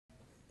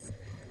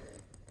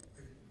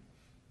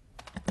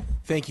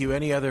Thank you.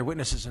 Any other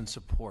witnesses in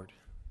support?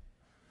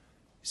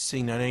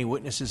 Seeing none, any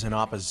witnesses in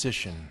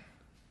opposition?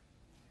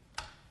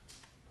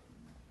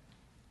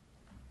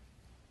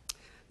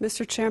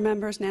 Mr. Chair,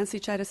 members, Nancy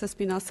Chaitis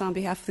Espinosa on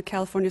behalf of the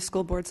California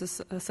School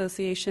Boards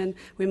Association.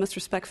 We must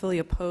respectfully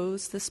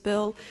oppose this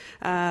bill.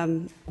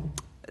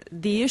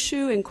 The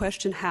issue in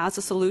question has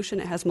a solution.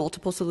 It has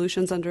multiple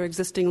solutions under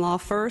existing law.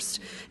 First,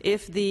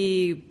 if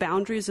the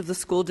boundaries of the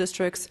school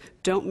districts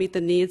don't meet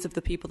the needs of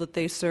the people that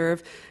they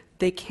serve,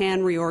 they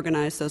can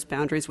reorganize those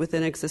boundaries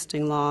within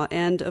existing law.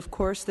 And of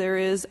course, there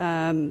is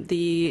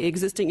the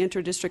existing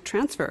interdistrict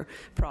transfer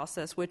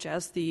process, which,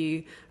 as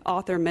the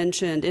author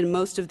mentioned, in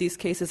most of these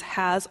cases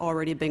has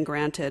already been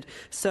granted.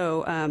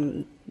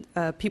 So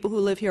people who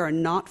live here are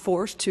not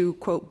forced to,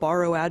 quote,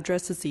 borrow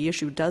addresses. The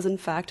issue does, in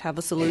fact, have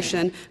a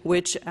solution,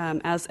 which,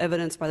 as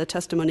evidenced by the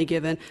testimony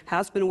given,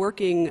 has been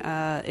working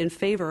in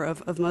favor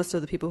of most of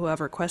the people who have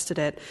requested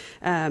it.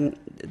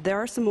 There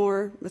are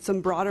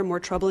some broader, more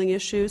troubling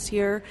issues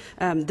here.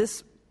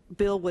 This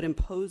bill would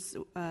impose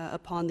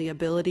upon the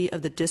ability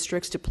of the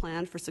districts to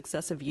plan for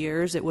successive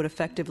years. It would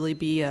effectively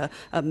be a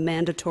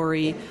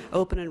mandatory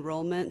open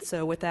enrollment.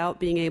 So without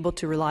being able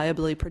to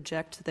reliably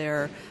project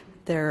their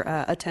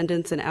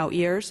attendance in out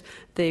years,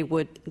 they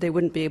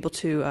wouldn't be able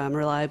to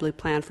reliably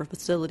plan for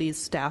facilities,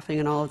 staffing,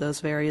 and all of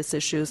those various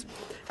issues.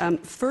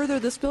 Further,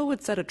 this bill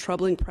would set a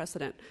troubling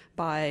precedent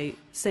by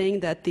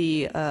saying that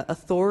the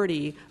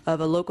authority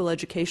of a local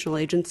educational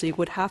agency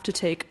would have to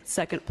take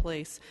second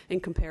place in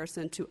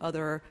comparison to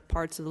other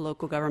parts of the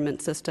local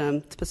government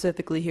system,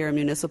 specifically here in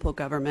municipal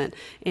government.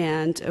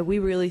 And we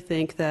really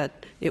think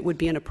that it would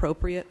be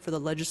inappropriate for the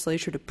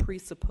legislature to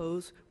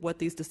presuppose what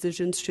these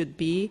decisions should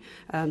be.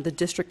 The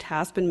district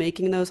has been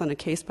making those on a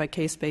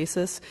case-by-case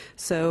basis,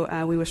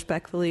 so we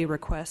respectfully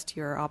request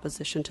your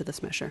opposition to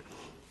this measure.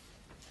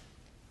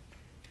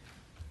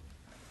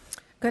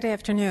 Good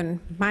afternoon.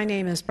 My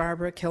name is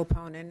Barbara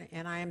Kilponen,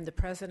 and I am the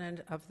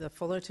president of the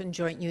Fullerton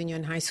Joint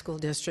Union High School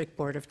District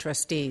Board of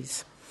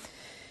Trustees.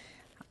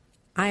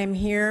 I am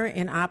here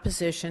in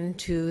opposition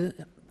to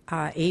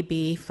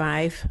AB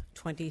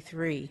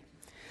 523.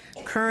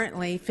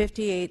 Currently,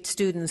 58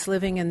 students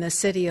living in the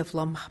city of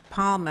La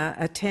Palma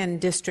attend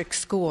district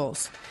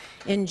schools.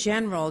 In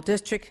general,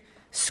 district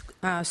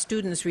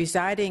students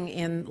residing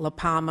in La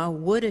Palma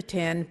would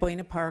attend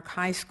Buena Park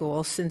High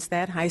School, since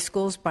that high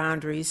school's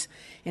boundaries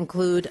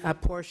include a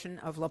portion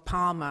of La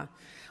Palma.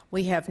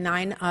 We have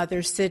 9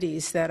 other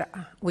cities that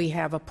we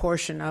have a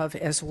portion of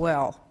as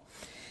well.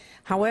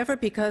 However,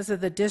 because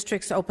of the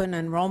district's open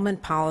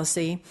enrollment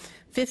policy,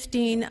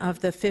 15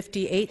 of the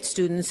 58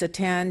 students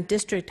attend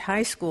district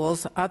high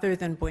schools other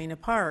than Buena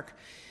Park,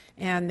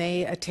 and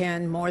they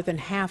attend more than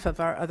half of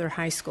our other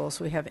high schools.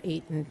 We have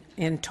 8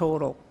 in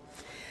total.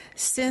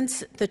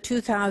 Since the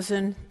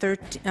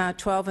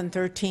 2012 and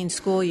 13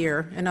 school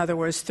year, in other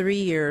words, 3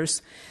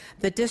 years,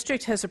 the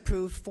district has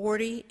approved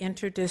 40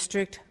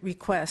 interdistrict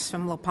requests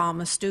from La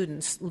Palma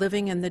students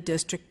living in the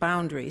district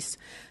boundaries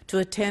to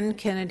attend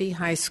Kennedy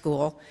High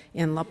School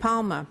in La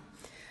Palma.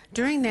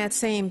 During that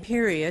same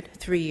period,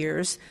 3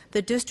 years,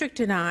 the district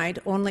denied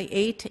only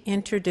 8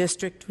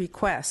 interdistrict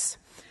requests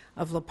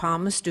of La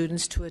Palma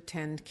students to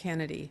attend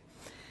Kennedy.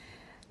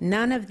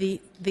 None of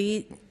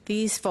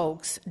these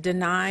folks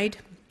denied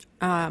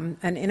an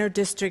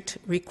interdistrict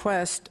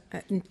request.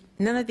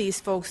 None of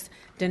these folks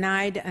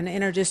denied an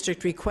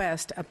interdistrict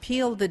request,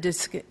 appealed the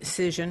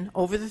decision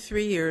over the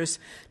 3 years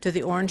to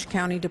the Orange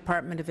County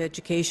Department of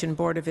Education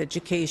Board of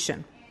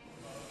Education.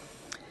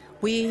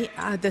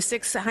 The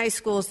 6 high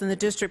schools in the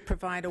district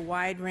provide a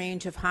wide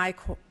range of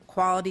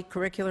high-quality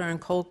curricular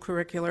and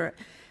co-curricular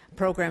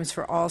programs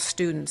for all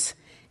students.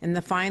 In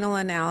the final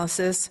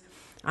analysis,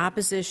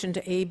 opposition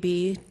to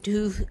AB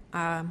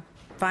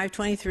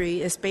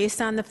 523 is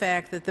based on the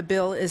fact that the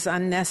bill is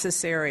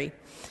unnecessary.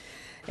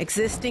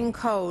 Existing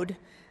code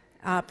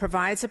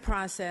provides a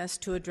process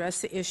to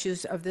address the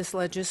issues of this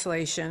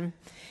legislation,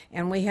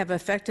 and we have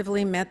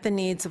effectively met the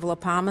needs of La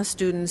Palma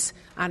students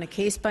on a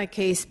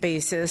case-by-case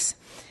basis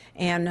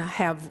and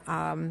have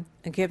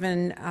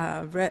given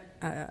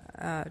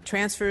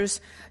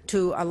transfers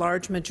to a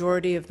large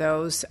majority of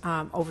those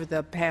over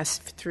the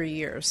past 3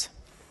 years.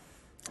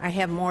 I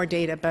have more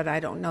data, but I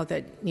don't know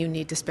that you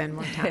need to spend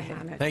more time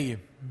on it. Thank you.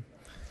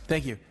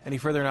 Thank you. Any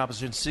further in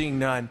opposition? Seeing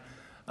none,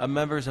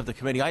 members of the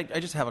committee, I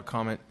just have a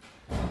comment,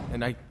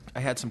 and I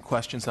had some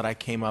questions that I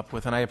came up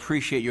with, and I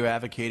appreciate you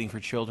advocating for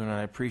children, and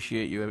I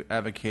appreciate you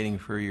advocating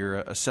for your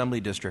assembly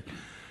district.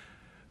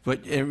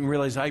 But I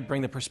realize I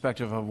bring the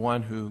perspective of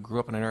one who grew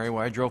up in an area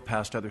where I drove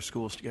past other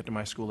schools to get to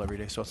my school every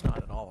day, so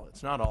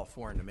it's not all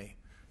foreign to me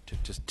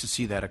to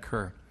see that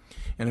occur.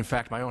 And in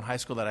fact, my own high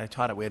school that I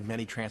taught at, we had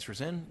many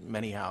transfers in,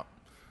 many out.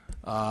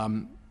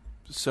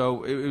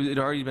 So it had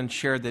already been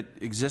shared that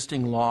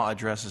existing law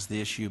addresses the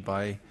issue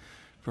by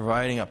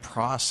providing a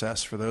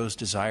process for those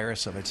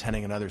desirous of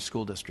attending another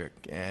school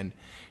district. And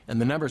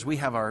the numbers we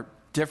have are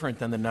different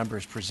than the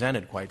numbers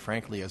presented, quite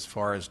frankly, as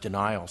far as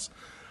denials.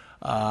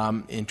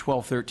 In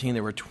 12-13,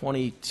 there were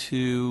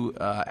 22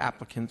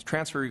 applicants,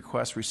 transfer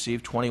requests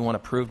received, 21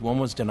 approved, 1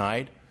 was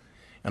denied.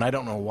 And I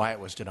don't know why it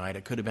was denied.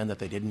 It could have been that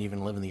they didn't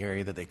even live in the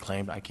area that they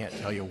claimed. I can't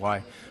tell you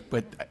why.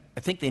 But I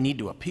think they need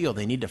to appeal.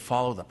 They need to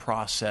follow the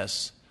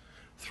process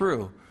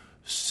through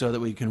so that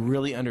we can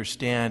really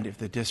understand if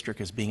the district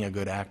is being a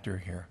good actor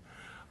here.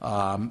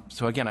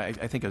 So again, I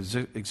think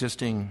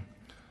existing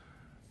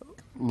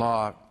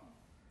law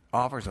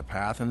offers a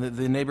path, and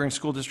the neighboring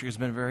school district has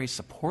been very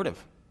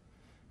supportive,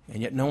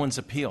 and yet no one's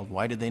appealed.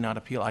 Why did they not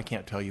appeal? I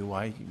can't tell you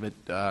why, but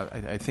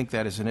I think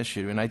that is an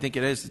issue, and I think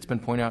it's been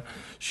pointed out,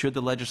 should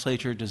the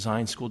legislature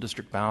design school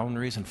district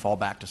boundaries and fall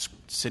back to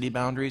city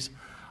boundaries?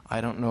 I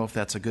don't know if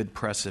that's a good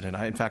precedent.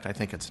 In fact, I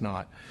think it's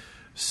not.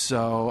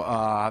 So,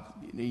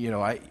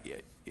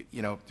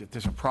 if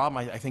there's a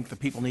problem, I think the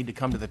people need to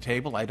come to the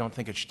table. I don't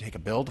think it should take a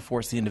bill to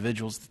force the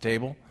individuals to the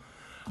table.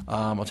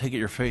 I'll take it at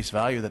your face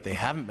value that they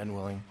haven't been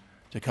willing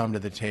to come to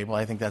the table.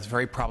 I think that's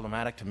very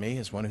problematic to me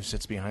as one who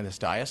sits behind this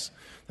dais,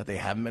 that they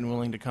haven't been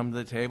willing to come to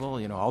the table.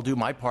 I'll do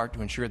my part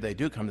to ensure they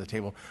do come to the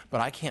table,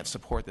 but I can't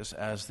support this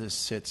as this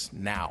sits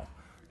now,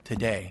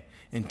 today,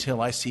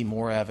 until I see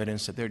more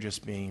evidence that they're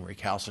just being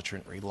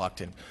recalcitrant,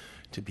 reluctant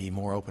to be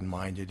more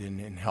open-minded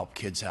and help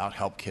kids out,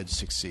 help kids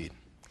succeed.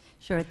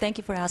 Sure. Thank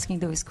you for asking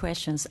those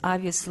questions.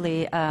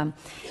 Obviously,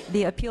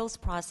 the appeals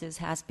process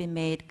has been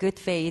made. Good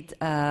faith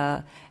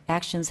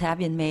actions have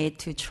been made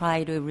to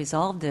try to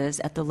resolve this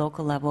at the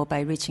local level by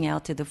reaching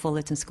out to the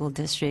Fullerton school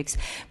districts.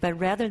 But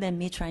rather than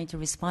me trying to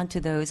respond to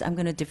those, I'm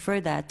going to defer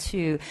that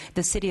to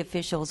the city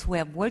officials who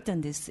have worked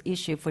on this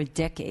issue for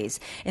decades.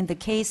 In the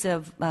case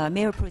of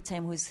Mayor Pro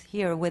Tem, who's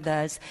here with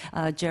us,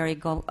 Jerry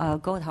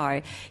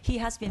Goldhart, he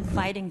has been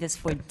fighting this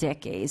for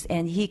decades,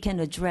 and he can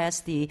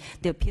address the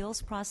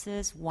appeals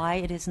process, why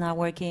it is not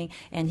working,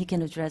 and he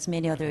can address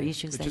many other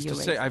issues that you raised. Just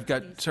to say, I've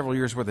got several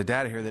years' worth of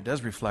data here that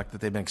does reflect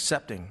that they've been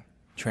accepting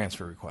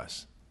transfer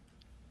requests.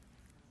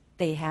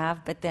 They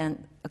have, but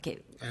then, okay.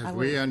 As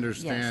we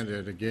understand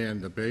it, again,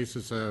 the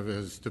basis of it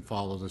is to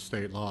follow the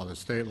state law. The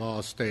state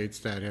law states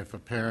that if a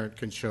parent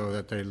can show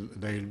that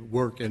they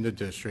work in the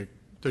district,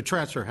 the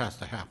transfer has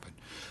to happen.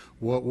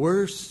 What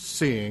we're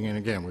seeing, and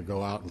again, we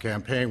go out and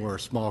campaign, we're a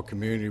small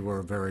community, we're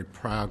a very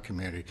proud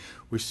community.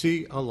 We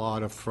see a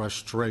lot of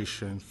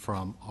frustration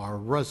from our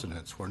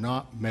residents. We're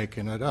not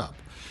making it up.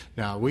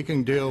 Now, we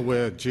can deal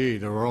with,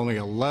 there were only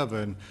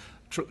 11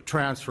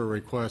 transfer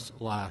requests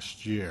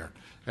last year.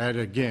 And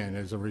again,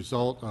 as a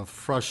result of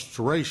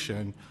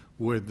frustration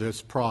with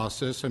this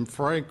process and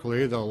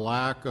frankly, the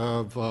lack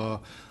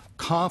of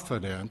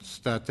confidence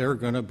that they're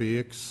going to be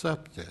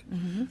accepted.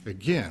 Mm-hmm.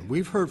 Again,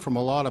 we've heard from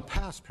a lot of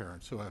past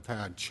parents who have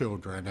had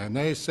children, and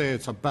they say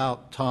it's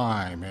about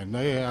time, and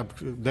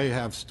they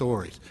have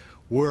stories.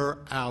 We're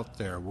out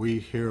there. We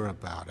hear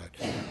about it.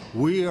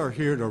 We are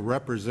here to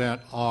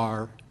represent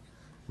our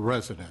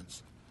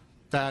residents.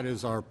 That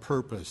is our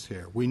purpose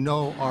here. We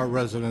know our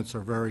residents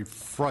are very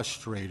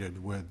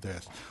frustrated with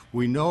this.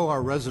 We know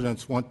our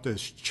residents want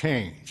this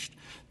changed.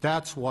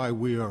 That's why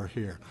we are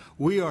here.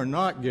 We are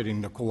not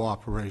getting the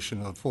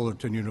cooperation of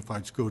Fullerton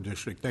Unified School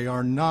District. They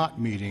are not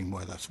meeting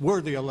with us.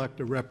 We're the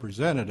elected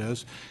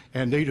representatives,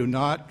 and they do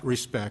not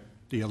respect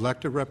the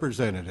elected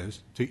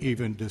representatives to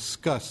even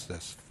discuss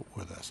this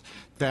with us.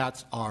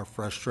 That's our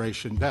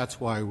frustration. That's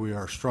why we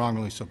are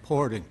strongly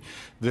supporting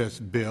this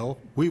bill.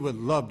 We would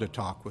love to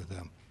talk with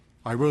them.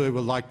 I really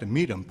would like to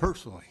meet them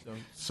personally.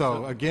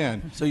 So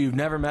again. So you've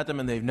never met them,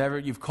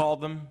 and you've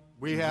called them?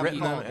 We have written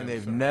them, and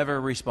they've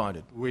never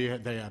responded.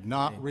 They have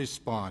not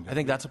responded. I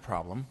think that's a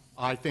problem.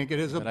 I think it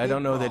is a big problem. I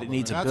don't know that it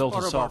needs a bill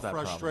to solve that problem. That's part of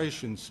our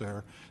frustration,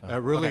 sir.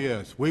 That really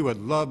is. We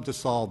would love to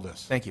solve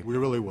this. Thank you. We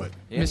really would.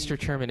 Mr.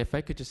 Chairman, if I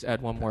could just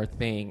add one more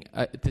thing.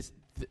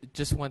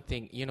 Just one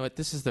thing. You know what?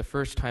 This is the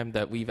first time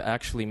that we've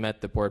actually met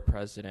the board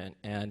president.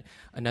 And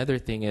another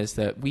thing is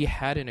that we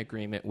had an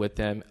agreement with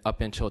them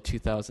up until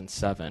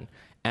 2007.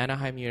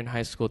 Anaheim Union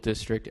High School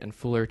District and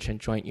Fullerton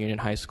Joint Union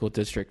High School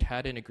District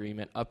had an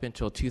agreement up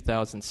until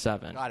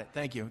 2007. Got it.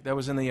 Thank you. That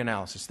was in the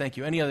analysis. Thank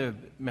you. Any other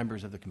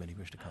members of the committee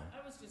wish to comment?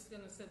 I was just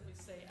going to simply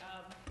say,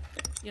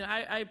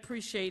 I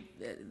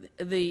appreciate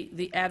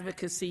the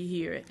advocacy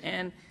here.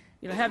 And,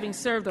 having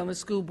served on the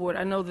school board,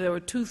 I know there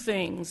were two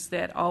things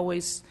that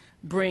always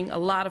bring a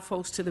lot of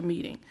folks to the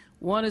meeting.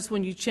 One is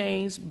when you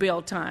change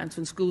bell times,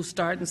 when schools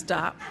start and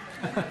stop.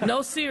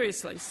 No,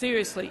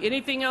 seriously.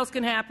 Anything else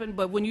can happen,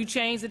 but when you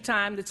change the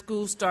time that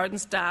schools start and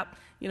stop,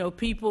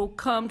 people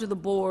come to the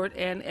board,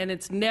 and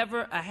it's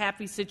never a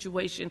happy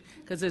situation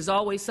because there's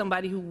always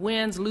somebody who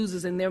wins,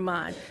 loses in their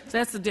mind. So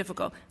that's the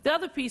difficult. The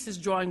other piece is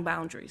drawing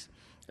boundaries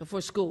for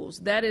schools.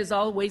 That is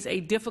always a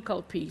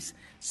difficult piece.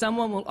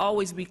 Someone will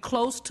always be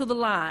close to the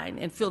line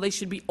and feel they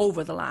should be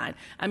over the line.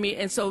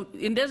 And so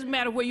it doesn't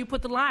matter where you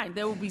put the line.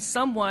 There will be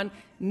someone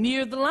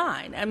near the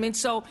line.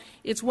 So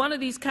it's one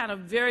of these kind of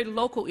very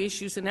local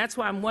issues, and that's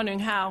why I'm wondering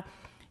how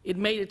it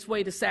made its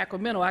way to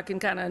Sacramento. I can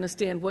kind of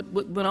understand what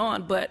went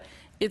on, but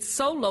it's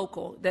so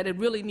local that it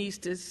really needs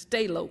to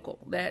stay local,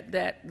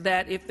 that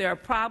if there are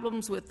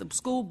problems with the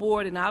school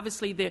board, and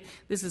obviously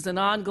this is an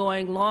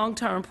ongoing,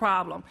 long-term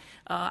problem,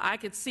 I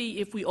could see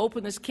if we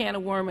open this can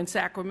of worm in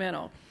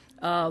Sacramento,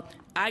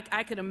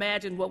 I can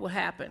imagine what will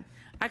happen.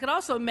 I could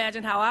also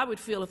imagine how I would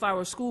feel if I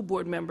were a school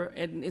board member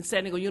in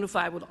San Diego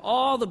Unified with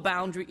all the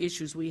boundary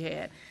issues we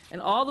had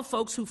and all the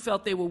folks who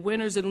felt they were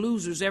winners and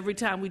losers every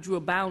time we drew a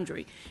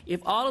boundary.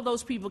 If all of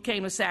those people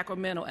came to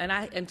Sacramento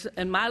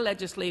and my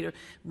legislator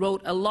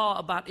wrote a law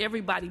about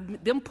everybody,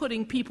 them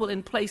putting people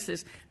in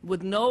places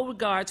with no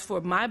regards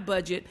for my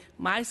budget,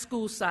 my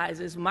school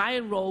sizes, my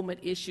enrollment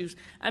issues,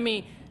 I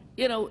mean,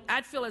 you know,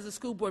 I'd feel as a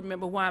school board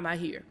member, why am I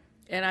here?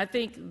 And I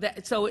think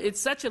that, so it's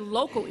such a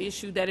local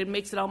issue that it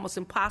makes it almost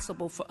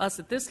impossible for us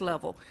at this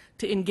level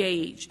to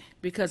engage,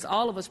 because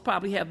all of us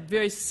probably have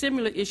very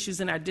similar issues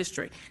in our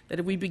district, that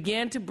if we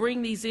began to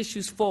bring these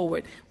issues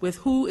forward with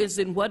who is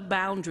in what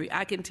boundary,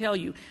 I can tell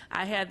you,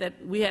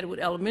 we had it with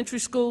elementary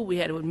school, we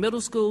had it with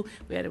middle school,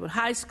 we had it with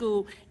high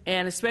school,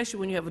 and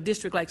especially when you have a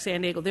district like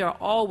San Diego, there are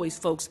always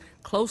folks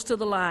close to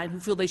the line who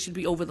feel they should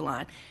be over the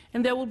line.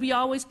 And there will be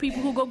always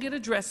people who go get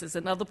addresses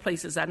in other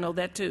places, I know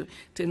that too,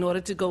 in order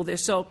to go there.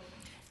 So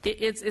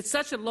it's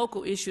such a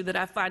local issue that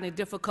I find it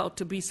difficult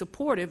to be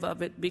supportive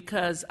of it,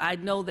 because I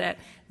know that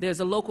there's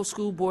a local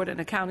school board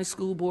and a county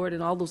school board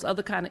and all those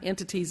other kind of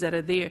entities that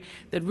are there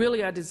that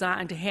really are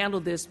designed to handle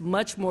this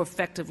much more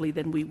effectively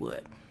than we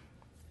would.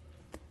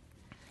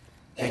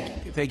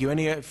 Thank you.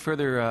 Any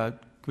further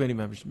committee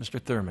members? Mr.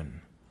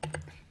 Thurman.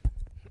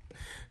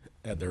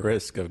 At the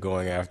risk of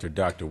going after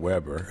Dr.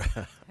 Weber,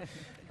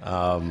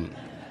 I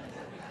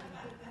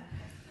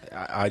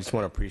just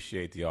want to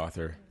appreciate the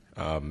author.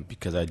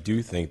 Because I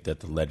do think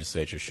that the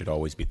legislature should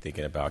always be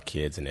thinking about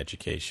kids and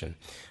education.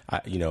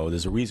 You know,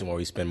 there's a reason why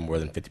we spend more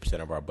than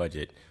 50% of our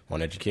budget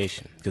on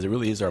education, because it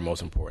really is our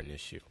most important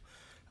issue.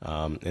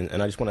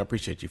 And I just want to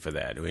appreciate you for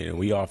that. I mean,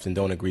 we often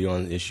don't agree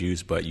on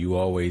issues, but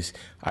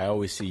I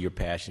always see your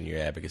passion, your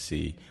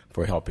advocacy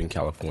for helping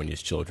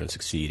California's children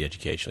succeed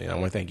educationally, and I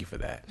want to thank you for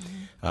that.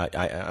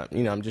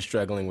 Mm-hmm. I'm just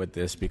struggling with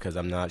this because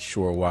I'm not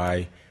sure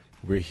why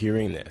we're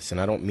hearing this, and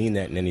I don't mean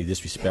that in any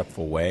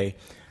disrespectful way.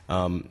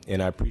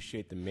 And I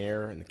appreciate the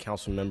mayor and the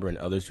council member and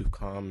others who've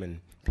come, and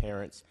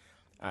parents.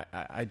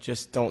 I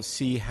just don't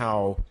see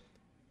how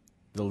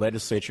the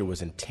legislature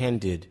was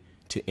intended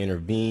to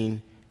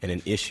intervene in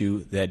an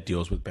issue that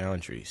deals with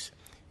boundaries.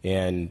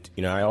 And,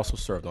 you know, I also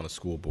served on a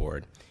school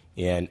board,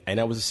 and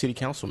I was a city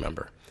council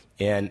member.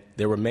 And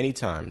there were many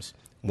times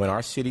when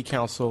our city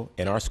council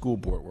and our school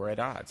board were at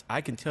odds.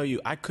 I can tell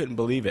you, I couldn't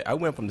believe it. I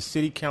went from the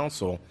city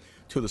council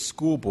to the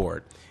school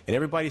board, and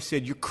everybody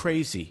said, "You're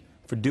crazy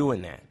for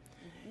doing that."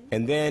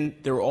 And then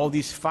there were all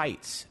these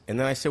fights. And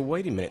then I said,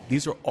 wait a minute,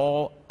 these are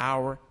all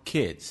our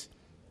kids.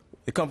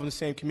 They come from the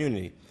same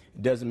community.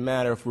 It doesn't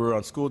matter if we're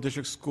on school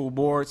district, school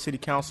board, city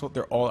council,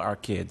 they're all our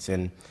kids.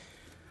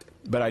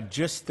 But I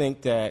just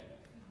think that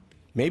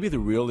maybe the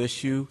real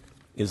issue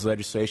is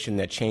legislation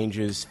that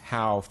changes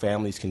how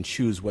families can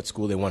choose what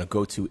school they want to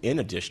go to in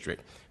a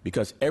district.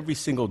 Because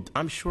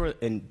I'm sure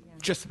in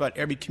just about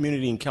every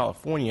community in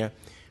California,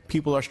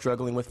 people are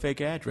struggling with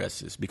fake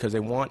addresses because they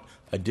want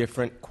a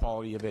different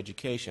quality of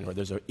education, or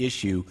there's an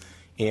issue.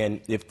 And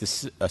if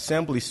the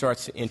assembly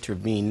starts to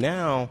intervene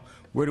now,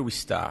 where do we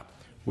stop?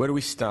 Where do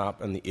we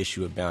stop on the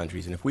issue of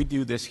boundaries? And if we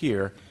do this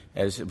here,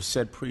 as it was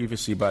said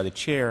previously by the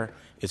chair,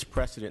 it's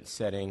precedent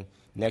setting.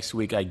 Next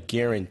week, I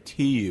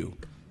guarantee you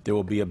there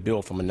will be a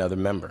bill from another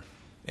member.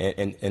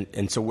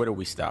 And so where do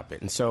we stop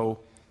it? And so,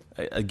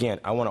 again,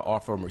 I want to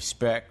offer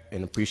respect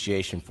and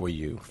appreciation for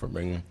you for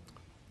bringing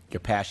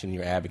your passion,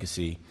 your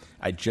advocacy.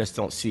 I just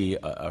don't see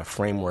a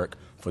framework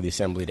for the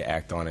Assembly to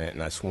act on it,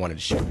 and I just wanted to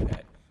share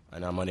that.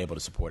 And I'm unable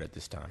to support it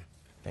this time.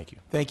 Thank you.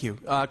 Thank you.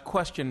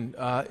 Question,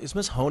 is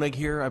Ms. Honig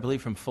here, I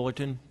believe, from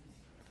Fullerton?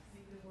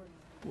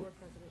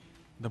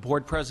 The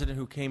board president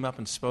who came up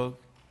and spoke?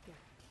 Yeah.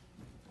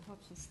 I hope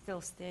she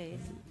still stays.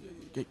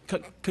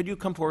 Could you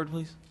come forward,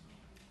 please?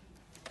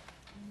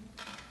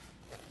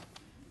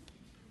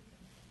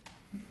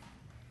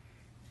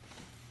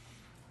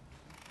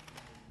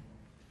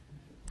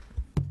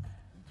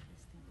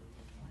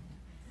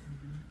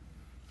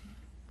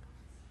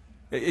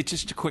 It's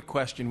just a quick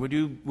question. Would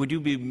you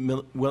be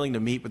willing to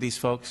meet with these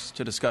folks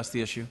to discuss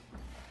the issue?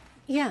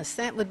 Yes,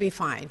 that would be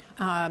fine.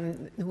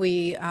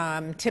 We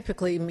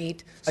typically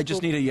meet. I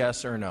just need a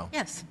yes or a no.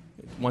 Yes.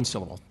 One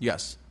syllable.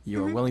 Yes.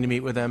 You're willing to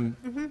meet with them?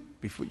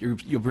 Before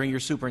you'll bring your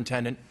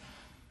superintendent?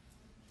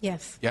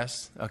 Yes.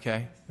 Yes?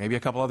 Okay. Maybe a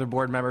couple other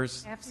board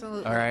members?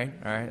 Absolutely. All right.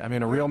 I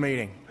mean, a real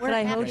meeting. But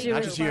I hold you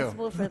Not just you.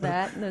 responsible for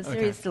that. No,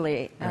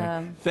 seriously.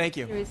 Right. Thank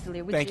you.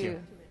 Seriously, would Thank you? you.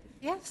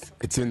 Yes.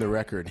 It's in the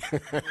record.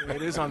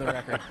 It is on the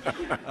record.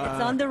 It's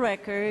on the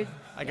record.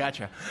 I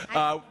gotcha.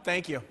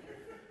 Thank you.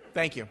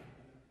 Thank you.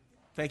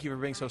 Thank you for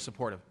being so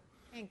supportive.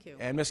 Thank you.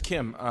 And Ms.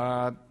 Kim,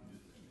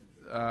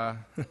 the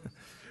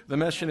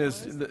motion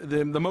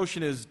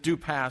is due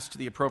pass to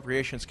the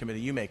Appropriations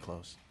Committee. You may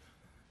close.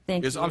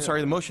 Thank you. I'm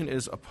sorry, the motion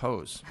is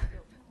oppose.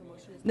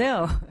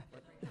 No.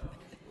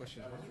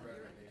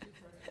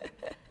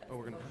 Oh,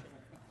 we're going to.